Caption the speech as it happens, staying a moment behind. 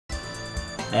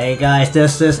Hey guys,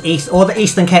 this is all the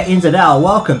Eastern Cat ins and out.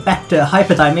 Welcome back to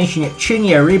Hyperdimension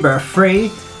Neptunia Re Birth 3.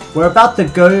 We're about to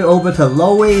go over to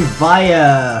Lowe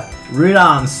via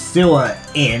Rudam Sewer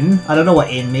Inn. I don't know what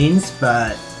inn means,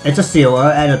 but it's a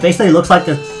sewer, and it basically looks like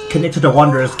it's connected to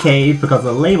Wanderer's Cave because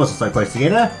the labels are so close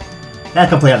together. That's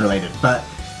completely unrelated, but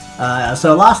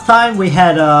so last time we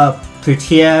had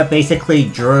Plutier basically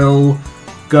drill,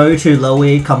 go to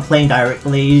Lowe, complain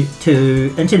directly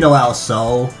into Noel's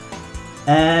soul,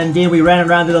 and then we ran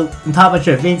around an entire bunch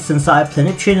of events inside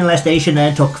Neptunia Station,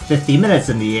 and it took 50 minutes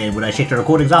in the end when I checked the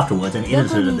recordings afterwards and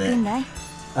edited a bit.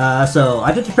 So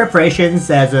I did the preparations,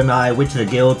 as in I went to the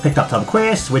guild, picked up some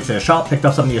quests, went to the shop, picked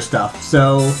up some new stuff.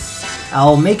 So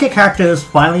our maker characters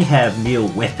finally have new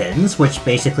weapons, which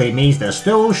basically means they're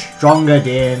still stronger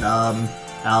than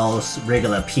our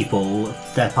regular people.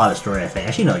 That part of the story, I think.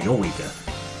 Actually, no, you're weaker.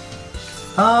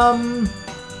 I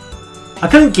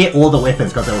couldn't get all the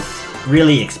weapons because they were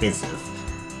really expensive.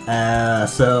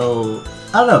 So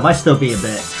I don't know, it might still be a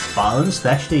bit balanced.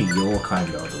 Actually, you're kind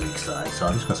of on the weak side, so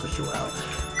I'm just gonna switch you out.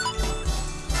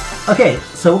 Okay,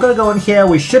 so we're gonna go in here.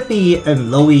 We should be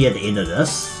in Lowe at the end of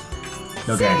this.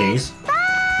 No guarantees.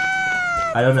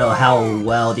 I don't know how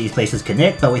well these places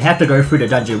connect, but we have to go through the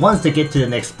dungeon once to get to the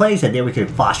next place, and then we can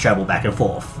fast travel back and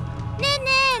forth.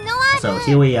 So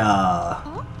here we are.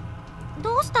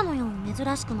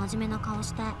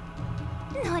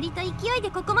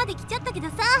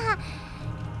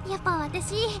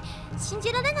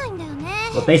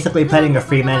 We're basically planning a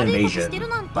 3-man invasion,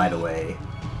 by the way.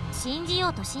 信じよ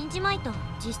うと信じまいと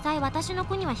実際私の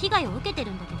国は被害を受けて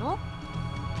るんだけど、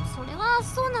それは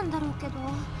そうなんだろうけど、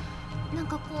なん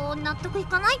かこう納得い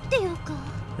かないっていうか。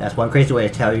That's one crazy way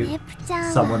to tell you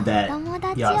someone that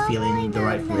you're not feeling the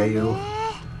right way.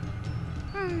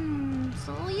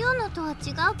 そういうのとは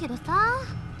違うけどさ。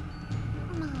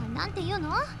まあなんていうの？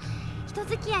人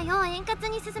付き合いを円滑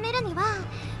に進めるには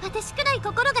私くらい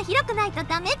心が広くないと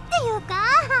ダメっていうか。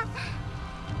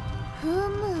ふ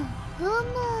む。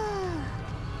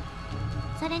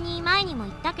それに前にも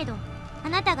言ったけど、あ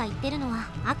なたが言ってるのは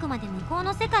あくまで向こう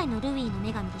の世界のルイーの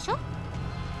女神でしょ。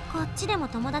こっちでも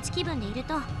友達気分でいる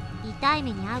と痛い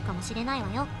目に遭うかもしれないわ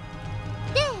よ。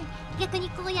で、逆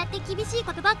にこうやって厳しい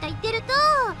ことばっか言ってると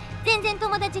全然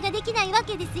友達ができないわ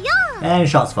けですよ。And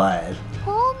shots fired.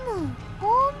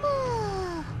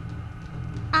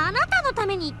 あなたのた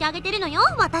めに言ってあげてるのよ、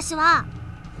私は。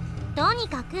とに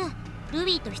かくル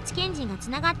イと七賢人がつ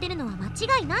ながってるのは間違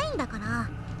いないんだから、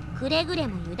くれぐれ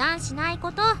も油断しない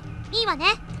こと。いいわね。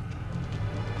は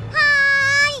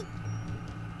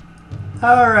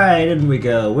ーい。 Alright, in we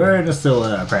go. We're in the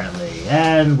sewer apparently,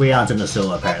 and we aren't in the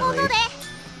sewer apparently.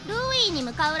 ルイに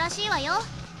向かうらしいわよ、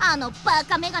あのバ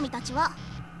カ女神たちは。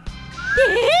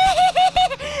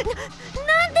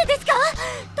なんでですか？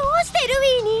どうしてル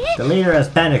イに？ The leader is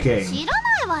panicking. 知ら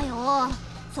ないわよ。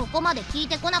そこまで聞い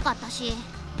てこなかったし。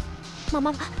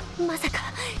まさか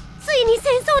ついに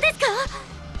戦争ですか？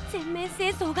全面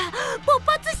戦争が勃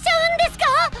発しちゃうんですか？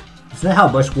 Isn't that how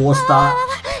much war start?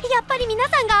 やっぱり皆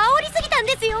さんが煽りすぎたん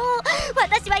ですよ。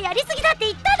私はやりすぎだって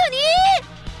言ったの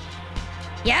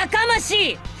に。やかま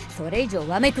しい。それ以上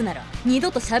わめくなら二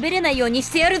度と喋れないようにし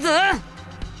てやるぞ。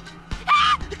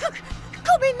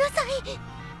ごめんなさい。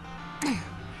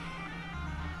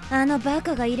あのバ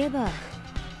カがいれば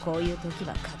こういう時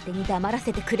は勝手に黙ら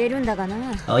せてくれるんだがな。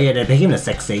Oh yeah, they became the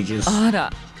sex sages. あ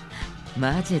ら、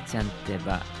マジェちゃんって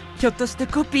ば、ひょっとして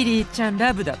コピリーちゃん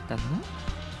ラブだったの？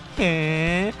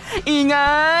へえ、意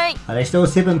外。Are they still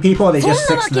 7 people? Or are they just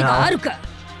 6 now? あるか。I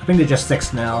think they're just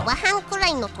 6 now. おばはんくら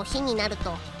いの年になる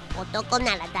と男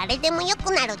なら誰でもよ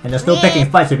くなるってね。 And they're still picking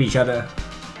fights with each other.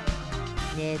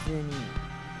 ネズミ、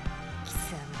貴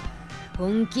様、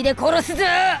本気で殺すぞ。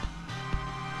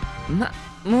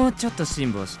もうちょっと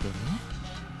辛抱してね。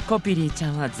コピリーち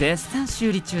ゃんは絶賛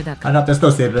修理中だか And ら。 up, they're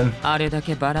still 7. あれだ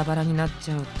けバラバラになっ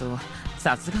ちゃうと、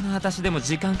さすがの私でも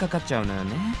時間かかっちゃうのよ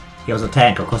ね。He was a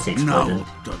tank, of course he 治 exploded. っ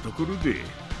たところで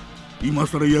今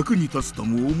さら役に立つと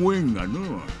も思えんがな。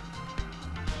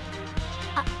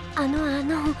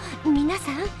皆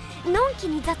さん、のんき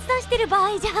に雑談してる場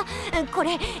合じゃ、こ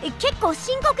れ結構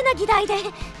深刻な議題で。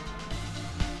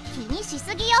気にし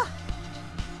すぎよ。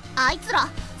あいつら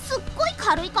すっごい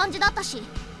軽い感じだったし、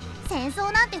戦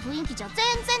争なんて雰囲気じゃ全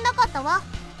然なかったわ。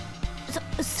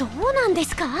そうなんで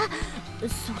すか？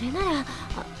それなら、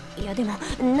いやでも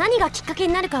何がきっかけ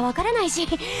になるかわからないし、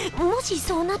もし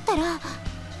そうなったら。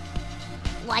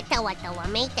わたわたわ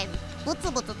めいたりブ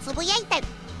ツブツつぶやいたり、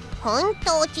ほん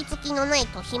と落ち着きのない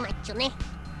年マッチョね。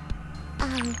ま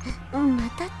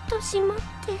た年まって。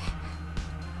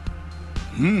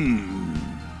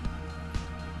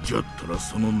じゃったら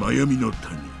その悩みの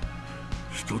種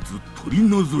一つ取り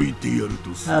除いてやる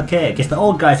とする。 Okay, guess the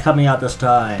old guy's coming out this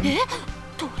time. え、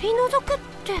取り除くっ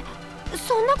て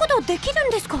そんなことできるん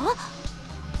ですか？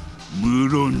無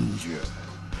論じゃ。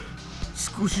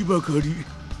少しばかり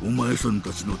お前さん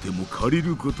たちの手も借り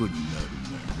ることになる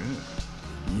が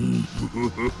な。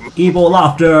Evil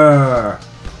laughter!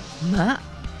 まあ、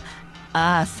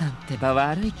あーさんってば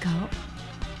悪い顔。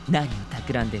何を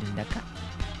企んでるんだか。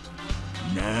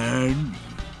なーに、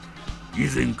以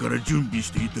前から準備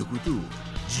していたことを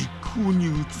実行に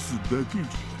移すだけじゃ。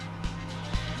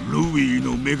ロウィー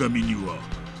の女神には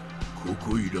こ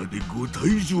こいらでご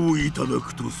退場いただ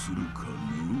くとするかの。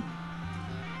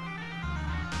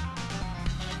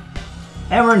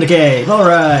 And we're in the cave,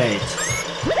 alright!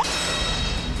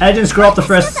 I didn't screw up the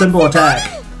first symbol attack.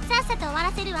 さっさと終わ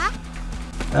らせるわ。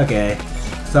 Okay,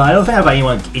 so I don't think I have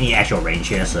any actual range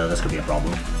here, so this could be a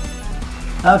problem.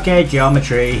 Okay,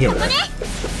 geometry, here we go. もら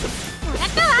っ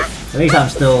たわ。 At least I'm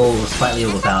still slightly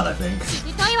overpowered, I think. し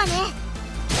ぶといわね。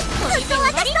これで終わ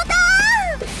りのター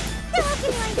ン。ってわけ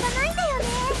にはいかないんだよね。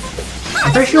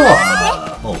 I'm pretty sure,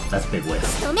 oh, that's a big whiff.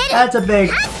 仕留める。 That's a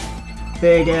big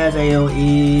as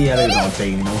AoE, I don't even know what I'm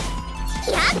saying anymore.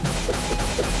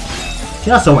 She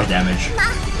does so much damage.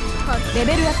 レ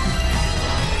ベルアップ。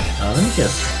 Let me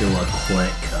just do a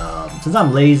quick, since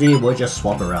I'm lazy, we'll just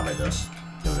swap around like this.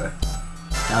 Here we go.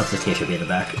 Now this here should be in the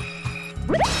back.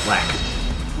 Whack.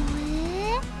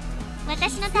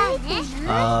 私のターンね。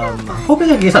 I'm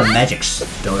hoping I can get some magic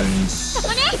stones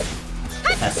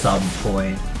at some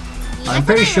point. I'm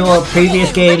pretty sure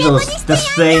previous games was this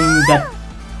thing that,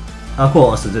 of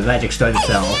course, the magic stone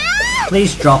itself.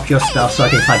 Please drop your stuff so I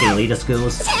can find the leader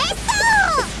skills.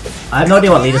 I have no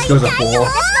idea what leader skills are for,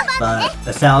 but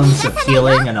it sounds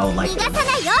appealing and I would like 逃 them. がさ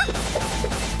ないよ。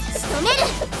仕留める。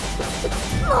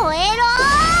燃えろ。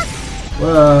このく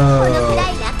Whoa! ら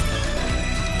いだ。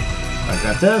 I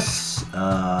grab this.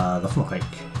 That's not like.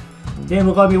 Damn,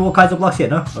 we're gonna be all kinds of blocks here,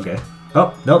 no? Okay.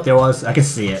 Oh, nope, there was. I can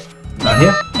see it. Not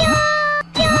here.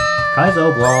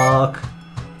 Kaizo block.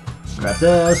 Grab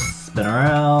this. Spin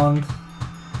around.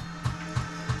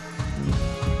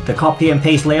 The copy and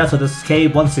paste layout of this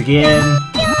cave once again. I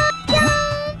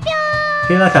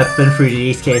feel like I've been through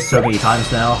these caves so many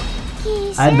times now.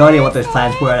 I had no idea what those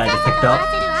plans were and I just picked up.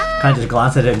 Kinda just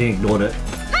glanced at it and ignored it.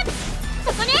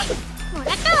 そこね。も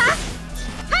らったわ。は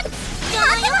っ。上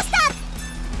揚した。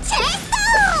チェイス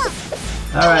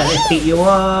ト Alright, let's beat you up. や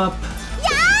ー。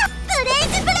ブレイ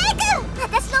ズブレイク。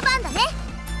私の番だね。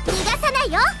逃がさな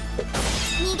いよ。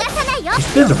逃がさないよ。 He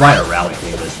spins right around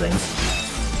between those things.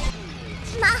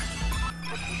 ま。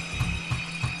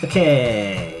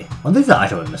 Okay. Well, there's an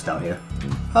item I missed out here.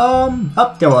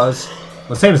 Up there was.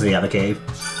 Well, same as the other cave.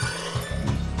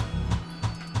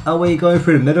 Are we going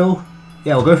through the middle?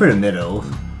 Yeah, we'll go through the middle.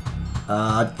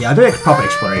 Yeah, I'll do a proper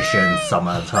exploration some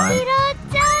other time.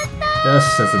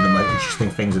 This isn't the most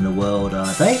interesting things in the world.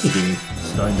 Thank you,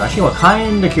 stones. Actually, we're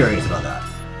kinda curious about that.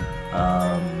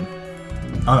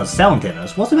 Oh no, sound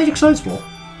tenors. What's the magic stones for?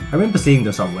 I remember seeing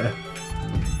them somewhere.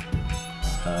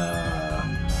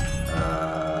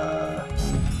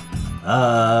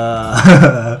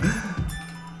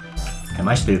 Am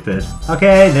I stupid?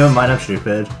 Okay, never mind, I'm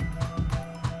stupid.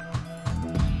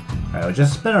 Alright, we'll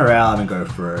just spin around and go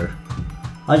through.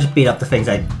 I'll just beat up the things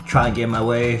I try and get in my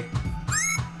way.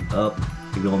 Oh,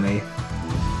 ignore me.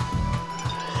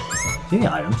 Any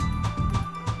items?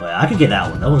 Oh yeah, I could get that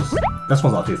one. This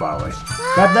one's not too far away.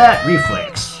 Grab that!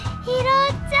 Reflex! 拾っ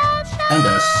ちゃった。 And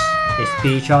this.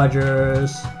 HP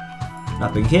chargers.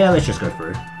 Nothing here, let's just go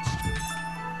through.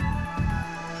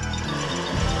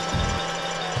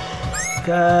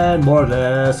 Okay, more of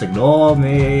this. Ignore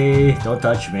me. Don't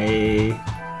touch me.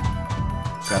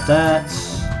 Grab that.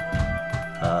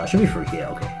 Should be through here,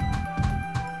 okay.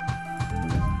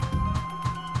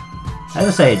 I have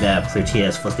to say that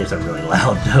Plutia's footsteps are really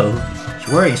loud though.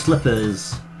 She's wearing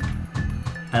slippers.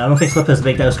 And I don't think slippers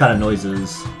make those kind of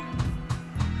noises.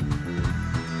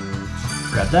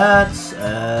 Grab that,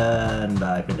 and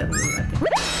I think that's it, I think.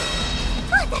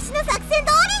 私の作戦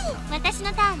通り。私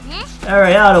のターンね。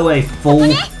 Alright, out of the way, fool! これ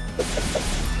で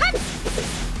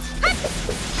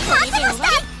終わり。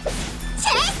チェ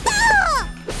イスト。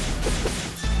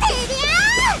てりゃ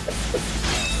ー。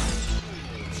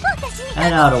私に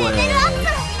And out of the way.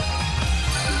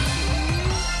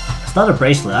 It's not a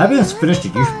bracelet. I haven't finished the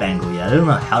youth bangle yet. I don't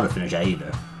know how to finish that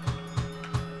either.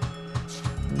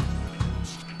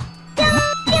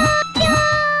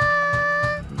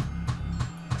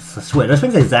 I swear, those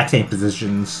things are the exact same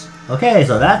positions. Okay,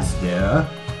 so that's there.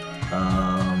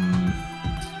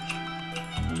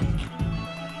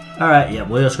 Alright, yeah,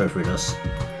 we'll just go through this.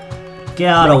 Get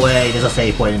out of the way, there's a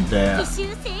save point in there. 奇襲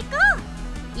成功。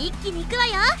一気に行くわ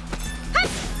よ。はっ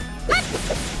はっ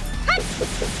はっ。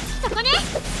そこね。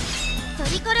ト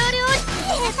リコロールを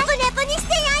ネプネプにし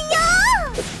てやんよ。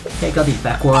 Take out these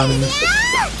back ones.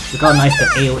 We got a nice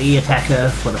AoE attacker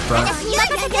for the front. 私に任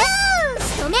せて。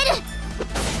仕留める。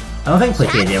 I don't think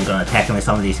Playstation I'm gonna attack him with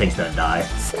some of these things don't die.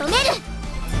 仕留める。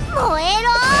燃えろ。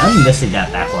 I'm missing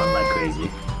that back one like crazy. も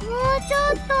うちょ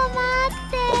っと待っ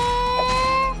て。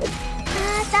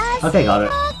 Okay, got it.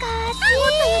 もっと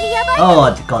よりやばい。 Oh,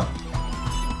 I got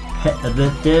hit a bit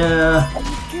there. 行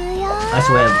くよ。 I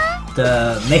swear,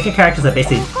 the maker characters are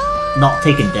basically not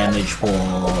taking damage for...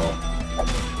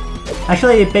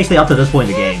 Actually, basically up to this point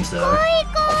in the game, so...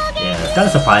 Yeah, it's kind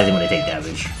of surprising when they take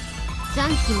damage.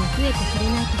 残機も増えてくれ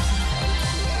ないとさ。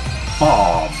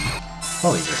 Bomb!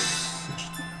 What is this?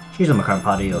 She's in my current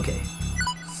party, okay.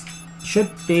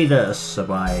 Should be the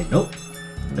survive. Nope.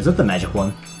 Is it the magic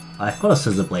one? I've got a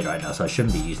scissor blade right now, so I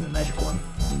shouldn't be using the magic one.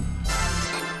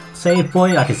 Save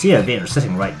point, I can see a Vader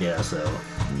sitting right there, so...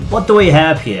 What do we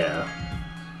have here?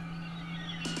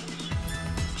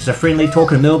 Just a friendly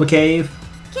talk in the middle of a cave?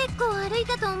 結構歩い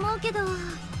たと思うけど、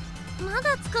ま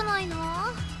だつかないの？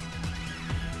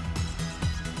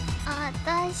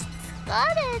私疲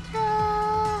れた。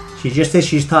 She just says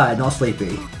she's tired, not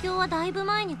sleepy. 今日はだいぶ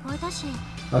前に超えたし。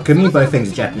 I could mean both things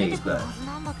in Japanese, but...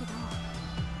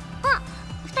 あ、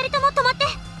二人とも止まって。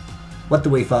 What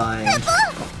do we find?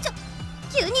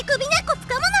 急に首根っこ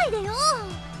掴まないでよ。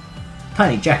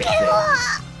 Tiny jacket thing.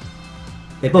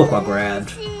 They both got grabbed.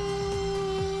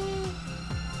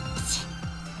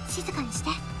 静かにして。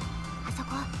あそ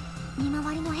こ見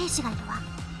回りの兵士がいるわ。あ、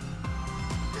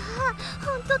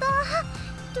本当だ。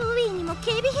ルーイーにも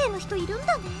警備兵の人いるん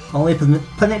だね。 Only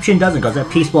Peninsula doesn't, cause they're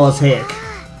peaceful as heck.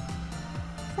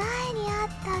 前に会っ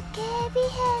た警備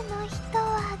兵の人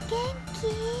は元気？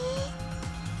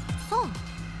そう、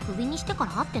首にしてか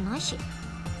ら会ってないし。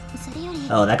それより、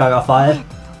 Oh, that guy got fired? 突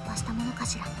破したものか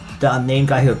しらね。 The unnamed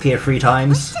guy who appeared 3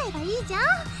 times? 落ちちゃえばいいじゃん。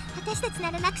私たちな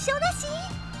ら楽勝だし。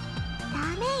ダ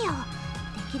メよ。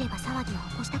できれば騒ぎは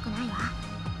起こしたくないわ。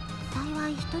幸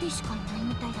い一人しかいない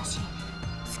みたいだし、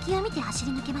隙を見て走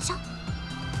り抜けましょう。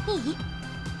いい？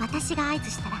私が合図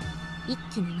したら一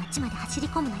気に街まで走り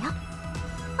込むのよ。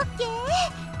オッケ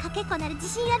ー。かけっこなる自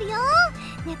信あるよ。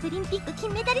ネプリンピック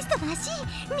金メダリストの足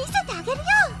見せてあげるよ。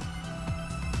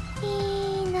い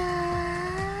いなあ。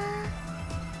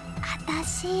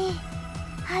私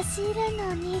走る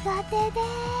の苦手で。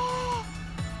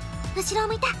後ろを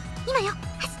向いた。今よ、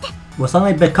走って。 We're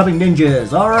suddenly becoming ninjas,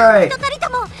 alright! 一人と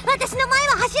も私の前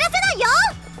は走らせないよ。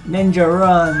 Ninja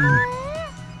run!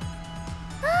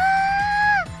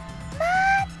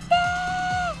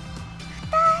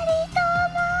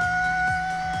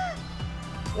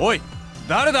 おい、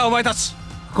誰だお前たち。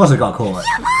 Of course I got caught. 見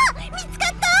つか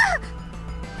っ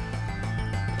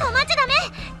た。止まっちゃダメ。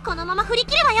このまま振り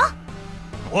切るわよ。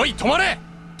おい、止まれ。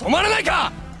止まらない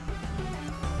か。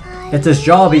 It's his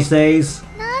job, he says.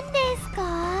 何ですか？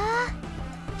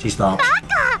 She stopped.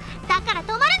 だから止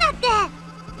まるなって。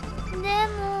で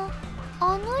も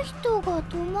あの人が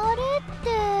止まれって。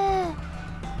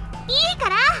いいか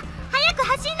ら早く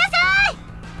走んなさい。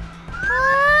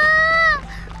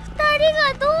二人が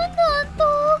どんどん遠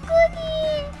くに。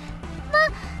待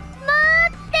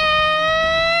って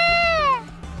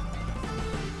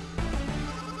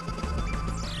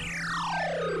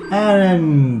ー。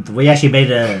 And we actually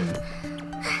made it.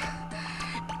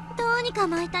 どうにか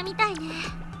巻いたみたいね。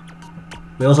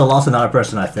 We also lost another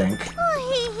person, I think.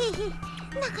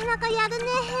 なかなかやるね、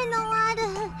ノワール。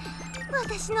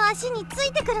私の足につ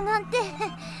いてくるなんて。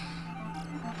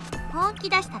本気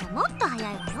出したらもっと早い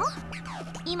わよ。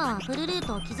今はフルルー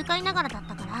トを気遣いながらだっ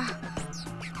たから。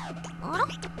あら？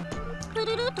フル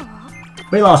ルートは？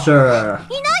 We lost her.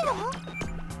 いないの？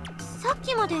さっ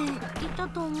きまでいた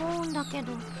と思うんだけ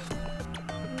ど。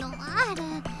ノワール、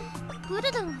フ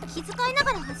ルルン気遣いな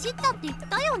がら走ったって言っ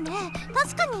たよね。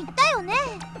確かに言ったよね。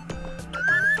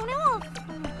それは、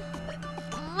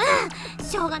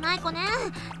しょうがない子ね。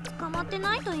捕まって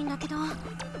ないといいんだけど。ほ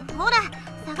ら、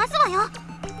探すわよ。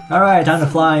 Alright, time to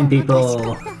flying, people.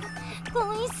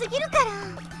 強引すぎるか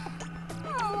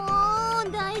ら。も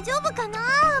う大丈夫かな、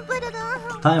ブルルン。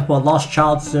 Time for a lost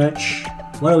child search.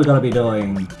 What are we gonna be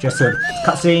doing? Just a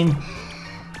cutscene?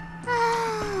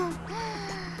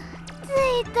 着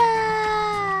いた。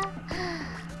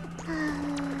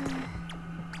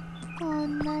こ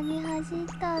んなに走っ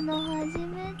たの初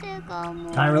めてか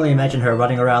も。 Can't really imagine her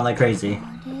running around like crazy. あ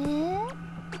れ？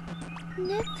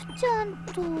ネプちゃん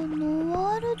とノ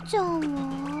ワールちゃん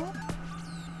は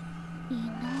いな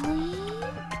い？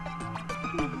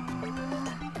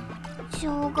し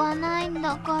ょうがないん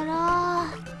だから、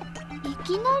い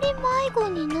きなり迷子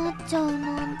になっちゃう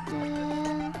なんて。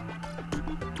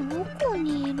どこ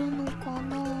にいるのか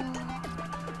な。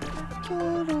キ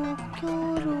ョロキ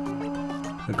ョロ。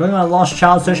 We're going on a lost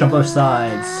child search on both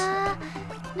sides.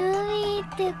 ルイっ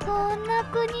てこんな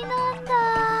国なんだ。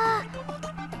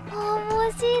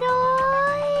面白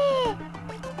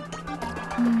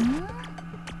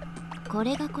い。こ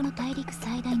れがこの大陸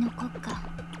最大の国家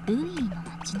ルイーの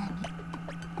街並み。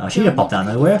Oh, she just popped out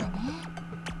of nowhere.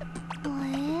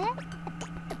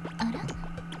 あら、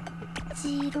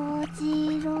ジロ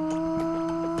ジロ。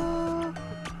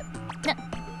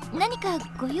何か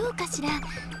ご用かしら。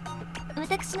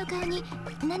私の顔に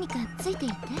何かついてい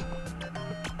て、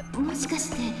もしか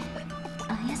して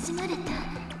怪しまれた。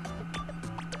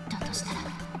だとしたら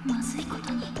まずいこ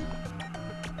とに。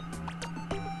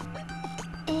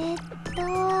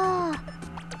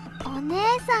お姉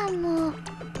さんも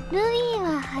ルイ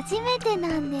は初めてな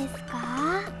んですか？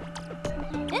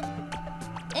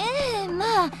ま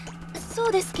あそ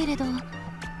うですけれど。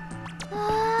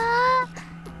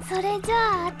それじゃ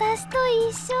あ私と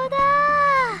一緒だ。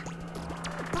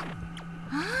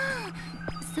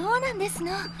そうなんです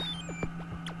の。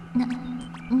なん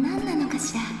なのか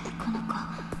しらこの子。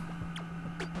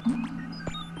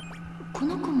こ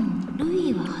の子もル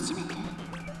イは初めて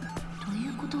とい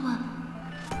うことは。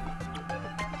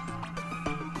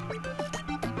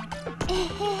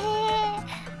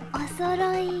おそ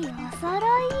ろいおそろ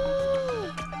い。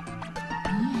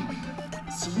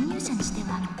侵入者にして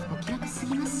はお気楽す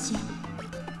ぎますし、考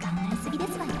えすぎで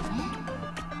すわよね。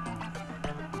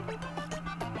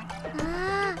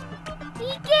い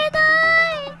けな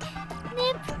い。ネ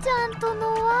プちゃんとノ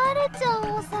ワールちゃん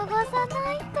を探さ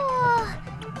ないと。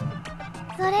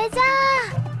それじゃ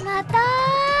あまた。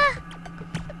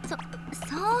そう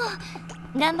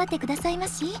頑張ってくださいま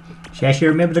し。 She actually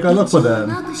remembered to go look for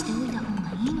マ them. ークしておいた方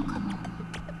がいいのかも。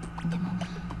でも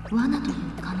罠という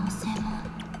可能性も。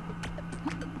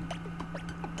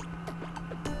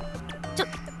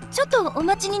ちょっとお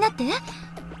待ちになって。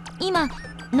今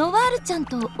ノワールちゃん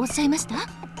とおっしゃいました？ノ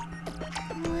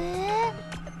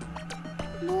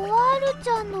ワールち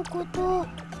ゃんのこと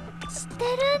知って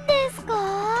るんですか？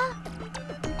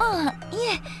い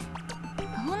え、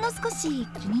ほんの少し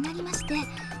気になりまして。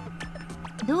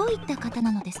どういった方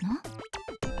なのですの？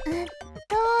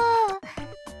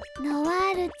ノワ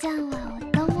ールちゃんはお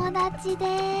友達で、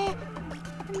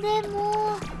で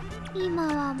も今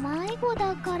は迷子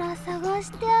だから探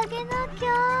してあげなきゃ。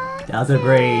 That was a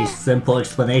very simple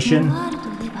explanation. ノワールと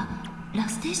いえばラ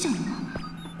ステーションの。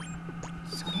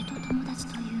それと友達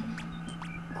という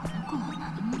この子は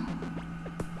何者？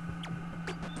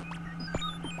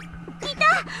いた！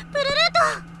プルルート！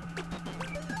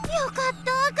よかった、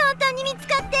簡単に見つ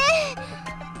かって。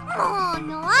もう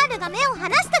ノワールが目を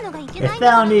離したのがいけ They ないん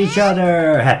だ found ね。 each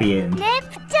other. Happy end. ネ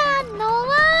プちゃん、ノワ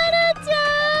ールち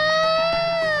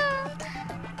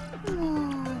ゃん。も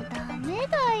うダメ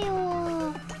だよ。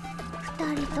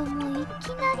二人ともいき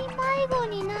なり迷子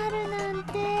になるなん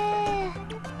て。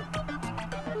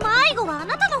迷子はあ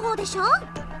なたの方でしょ？私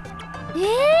迷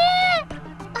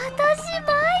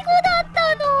子だった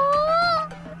の？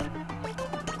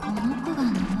この子がノ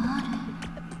ワー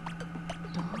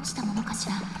ル。どうしたものかし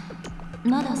ら。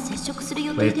まだ接触する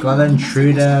予定 We've では got あ an りません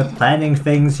でした intruder けど。 planning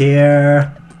things here.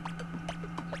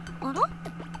 あら？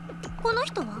この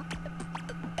人は？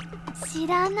知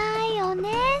らないお姉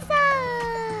さ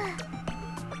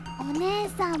ん。お姉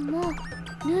さんも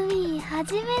ルイ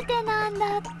初めてなん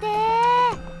だって。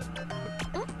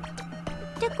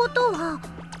ってことは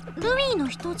ルイの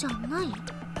人じゃない？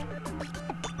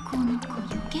この子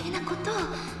余計なことを。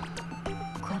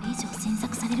これ以上詮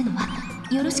索されるのは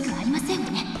よろしくありません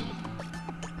わね。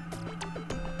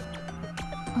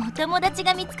お友達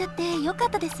が見つかってよかっ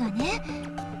たですわね。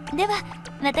では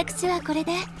私はこれ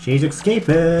で。 She's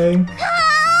escaping.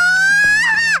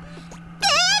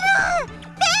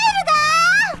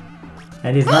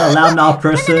 And he's not a loudmouth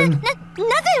person. なぜ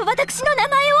私の名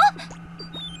前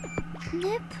を？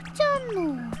ネプちゃんの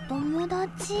お友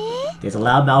達？ There's a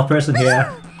loudmouth person here. そっ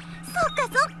かそ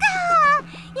っか。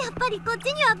やっぱりこっち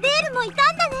にはベールもいた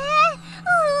んだね。う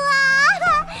わ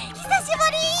ー、久し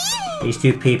ぶり。 These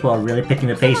two people are really picking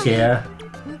the pace here.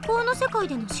 向こうの世界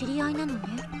での知り合いなのね。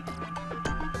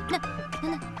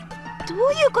どう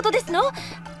いうことですの？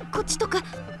こっちとか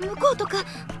向こうとか、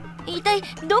一体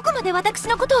どこまで私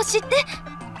のことを知って？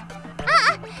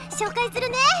紹介する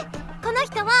ね。この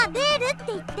人はベールっ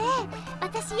て言って、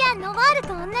私やノワール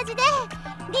と同じで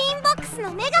リンボックス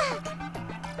の目が。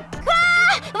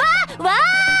わ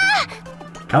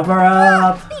ー Cover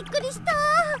up! びっくりした。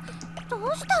ど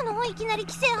うしたのいきななり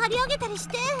規制張り上げたりし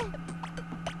て。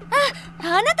あ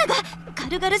なたが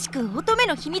軽々しく乙女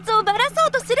の秘密をばらそ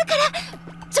うとするか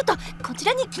ら、ちょっとこち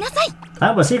らに来なさい。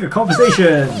 Have a secret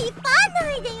conversation. 引っ張ん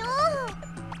ないでよ。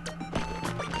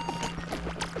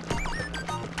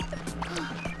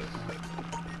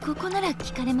ここなら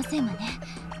聞かれませんわね。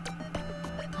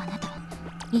あなた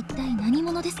一体何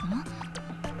者ですの？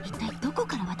一体どこ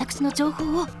から私の情報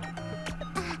を？あ、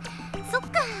そっか。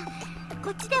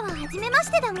こっちでは初めま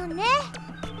してだもんね。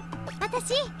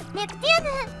私ネプティウ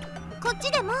ム。こっ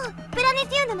ちでもプラネテ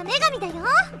ィウムの女神だよ。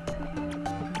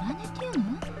プラネティウ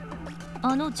ム？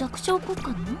あの弱小国家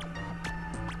の？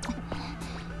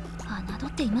侮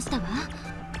っていましたわ。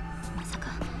まさか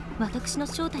私の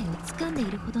正体を掴んでい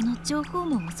るほどの情報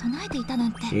網を備えていたな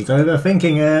んて。 She's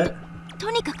overthinking it. と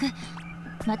にかく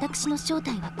私の正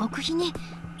体は極秘に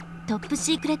トップ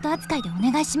シークレット扱いでお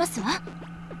願いしますわ。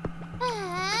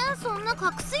そんな隠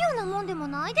すようなもんでも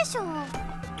ないでしょう。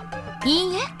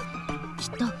いいえ、きっ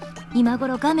と今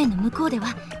頃画面の向こうでは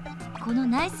この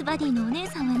ナイスバディのお姉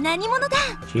さんは何者だ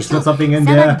She's got something in 騒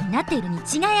there. ぎになっているに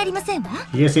違いありませんわ。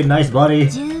 She just said nice body.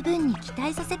 十分に期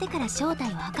待させてから正体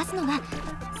を明かすのが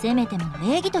せめてもの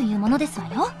礼儀というものですわ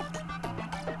よ。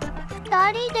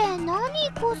二人で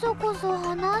何こそこそ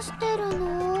話してる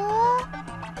の？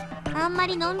あんま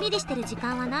りのんびりしてる時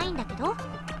間はないんだけど。あ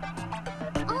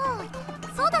あ、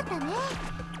そうだったね。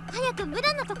早くブ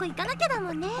ラのとこ行かなきゃだ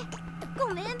もんね。ご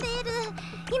めんベール、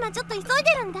今ちょっと急いで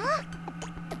るんだ。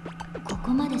こ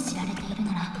こまで知られている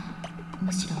なら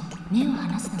むしろ目を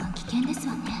離すのは危険です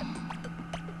わね。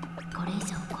これ以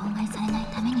上口外されない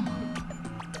ためにも。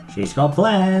 She's got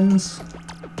plans.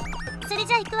 それ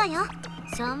じゃ行くわよ。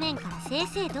正面から正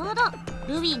々堂々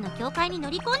ルビーの教会に乗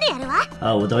り込んでやるわ。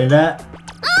 Oh, we're doing that.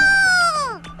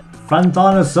 Front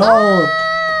on assault.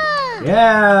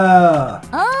 Yeah.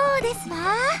 おーですわ。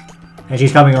 And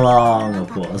she's coming along,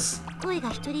 of course. 声が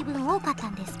一人分多かった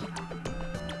んですけど。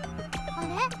あれ、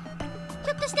ひ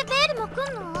ょっとしてベールも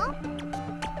来んの？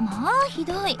まあひ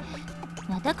どい。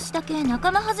私だけ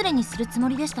仲間外れにするつも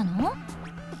りでしたの？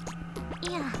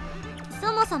いや、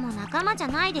そもそも仲間じゃ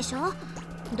ないでしょ。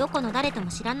どこの誰とも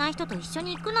知らない人と一緒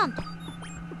に行くなんて。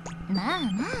まあ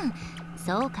まあ、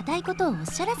そう固いことをおっ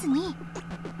しゃらずに。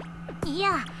い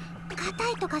や、硬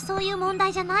いとかそういう問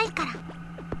題じゃないから。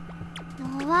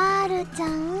ノワールちゃ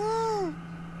ん、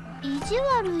意地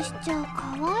悪しちゃ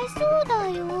かわいそうだ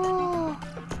よ。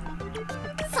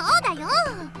そうだよ。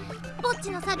ぼっ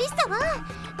ちの寂しさは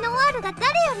ノワールが誰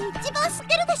より一番知っ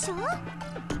てるでしょ。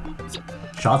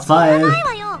Shots 知ら fired. ない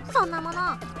わよ、そんなもの。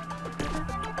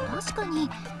確かに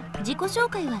自己紹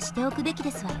介はしておくべき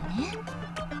ですわよね。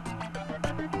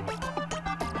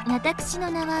私の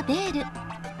名はベール。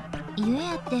ゆえ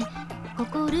あってこ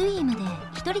こルイーまで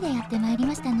一人でやってまいり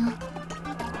ましたの。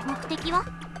目的は？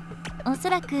おそ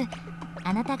らく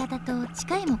あなた方と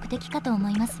近い目的かと思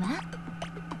いますわ。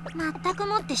全く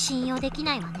もって信用でき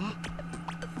ないわね。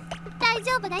大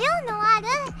丈夫だよノワール。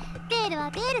ベールは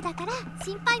ベールだから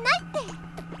心配ないっ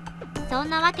て。そん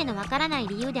なわけのわからない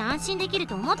理由で安心できる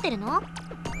と思ってるの？あ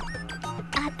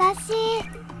たし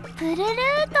プルルート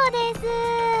で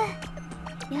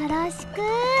す。よろしく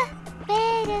ベ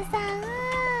ールさん。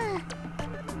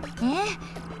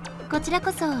こちら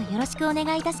こそよろしくお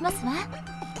願いいたしますわ。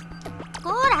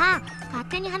ほら、勝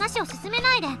手に話を進め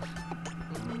ないで。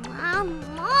まあもう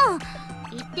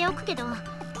言っておくけど、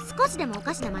少しでもお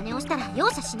かしな真似をしたら容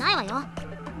赦しないわよ。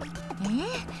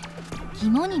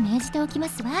肝に銘じておきま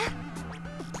すわ。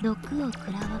毒を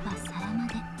食らわば皿ま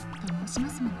でと申しま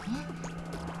すものね。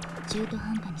中途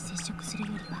半端に接触するよ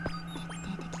りは徹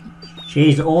底的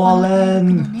に。 She's all この女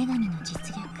in. 神の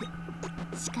実力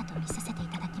しかと見させてい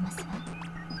ただきますわ。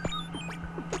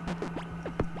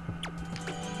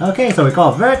 Okay, so we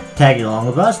got Vert tagging along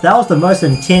with us. That was the most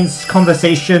intense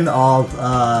conversation of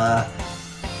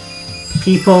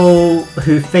people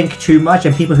who think too much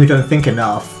and people who don't think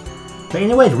enough. But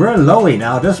anyways, we're in Lowy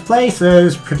now. This place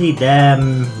is pretty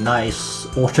damn nice.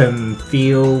 Autumn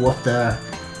feel with the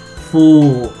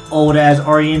full old-ass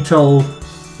oriental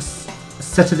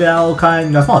citadel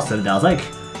kind. No, it's not a citadel, it's like...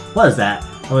 What is that?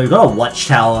 Oh, we've got a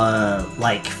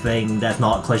watchtower-like thing that's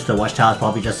not close to the watchtower, it's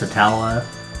probably just a tower.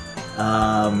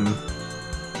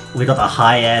 We got the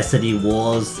high-ass city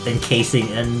walls encasing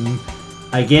in,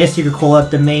 I guess you could call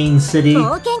it the main city.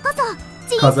 冒険こそ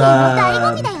人生の醍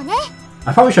醐味だよね。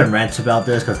 I probably shouldn't rant about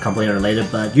this because it's completely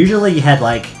unrelated, but usually you had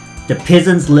like the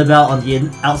peasants live out on the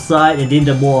outside, and then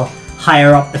the more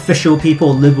higher up official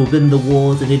people live within the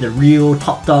walls, and then the real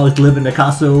top dogs live in the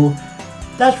castle.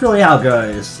 That's really how it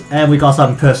goes. And we got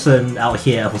some person out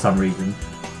here for some reason.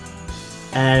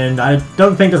 And I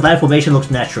don't think this land formation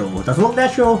looks natural. Does it look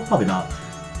natural? Probably not.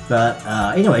 But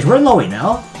anyways, we're in Lowy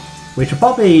now. We should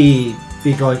probably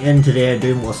be going into there and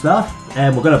doing more stuff.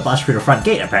 And we're gonna bust through the front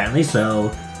gate apparently,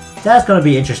 so that's gonna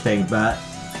be interesting, but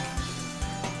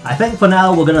I think for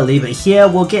now we're gonna leave it here.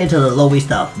 We'll get into the Lowy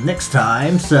stuff next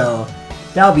time, so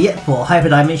that'll be it for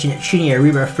Hyperdimension Neptunia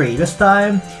Re Birth 3 this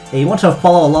time. If you want to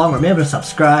follow along, remember to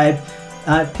subscribe.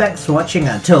 Thanks for watching,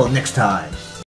 until next time.